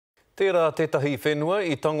Tērā tētahi whenua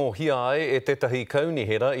I tango hia ai e tētahi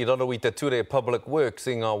kaunihera I raro I te ture Public Works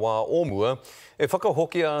I ngā wā omua e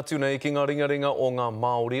whakahoki atu nei ki ngā ringaringa o ngā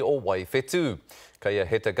Māori o Waiwhetu. Kei a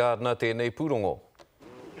Hutt Gardener tēnei pūrongo.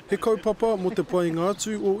 He kaupapa mo te painga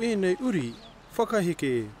atu o ēnei uri,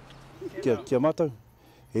 whakaheke. Kia mātou,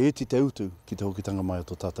 he iti te utu ki te hokitanga mai o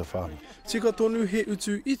tō tātou whānau. Tika tonu he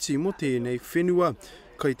utu iti mo tēnei whenua.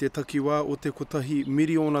 Kei te takiwā o te kotahi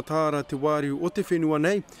miriona tāra te wāriu o te whenua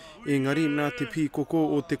nei, engari nā te pīkoko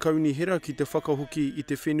o te kaunihera ki te whakahoki I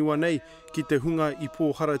te whenua nei, ki te hunga I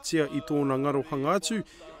pōharatia I tōna ngarohanga atu,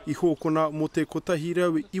 I hōkona mo te kotahi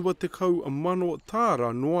rau iwa te kau mano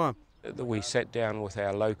tāra noa. We sat down with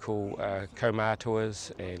our local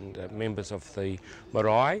kaumātuas and members of the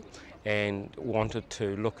marae and wanted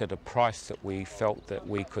to look at a price that we felt that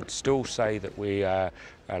we could still say that we are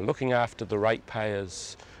looking after the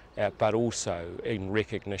ratepayers, but also in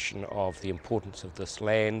recognition of the importance of this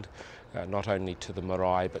land, not only to the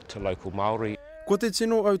marae but to local Māori. Ko te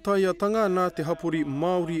tino au taiatanga nā te hapori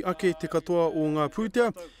Māori ake te katoa o ngā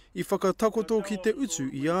pūtea, I whakatakoto ki te utu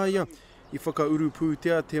I aia, I whakauru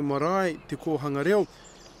pūtea te marae, te kōhanga reo,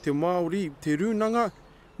 te Māori, te rūnanga,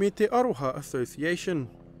 me te Aroha Association.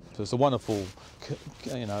 So it's a wonderful,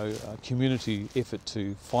 community effort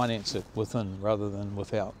to finance it within rather than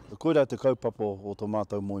without. Koira te kaupapa o tō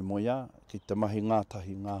mātou moia, ki te mahi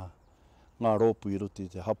ngātahi ngā rōpu I ruti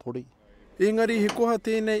te hapori. Engari he koha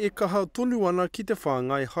tēnei e kaha tonu ana ki te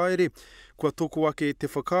whāngai haere. Kua toko ake te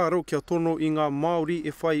whakaaro kia tono I ngā Māori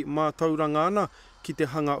e whai mātauranga ana ki te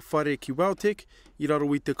hanga whare ki Wautek, I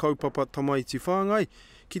raro I te kaupapa tamaiti whāngai,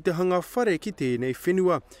 ki te hanga whare ki tēnei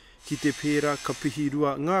whenua, ki te pērā ka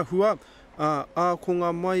pihirua ngā hua, a ko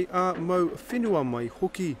ngā mai a mau whenua mai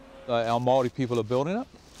hoki. Our Māori people are building it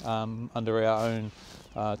under our own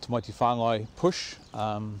tamaiti whāngai push,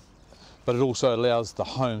 but it also allows the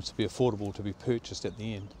homes to be affordable to be purchased at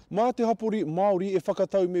the end. Mā te hapori Māori e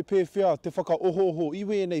whakatau me pēwhia te whakaohoho I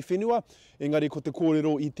wēnei whenua, engari ko te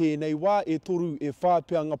kōrero I tēnei wā e toru e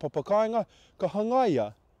whāpea ngā papakainga, ka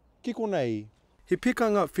hangaia, kiko nei. He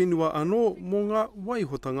pikanga whenua anō mō ngā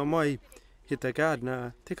waihotanga mai. Hutt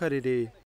Gardener, te Karere.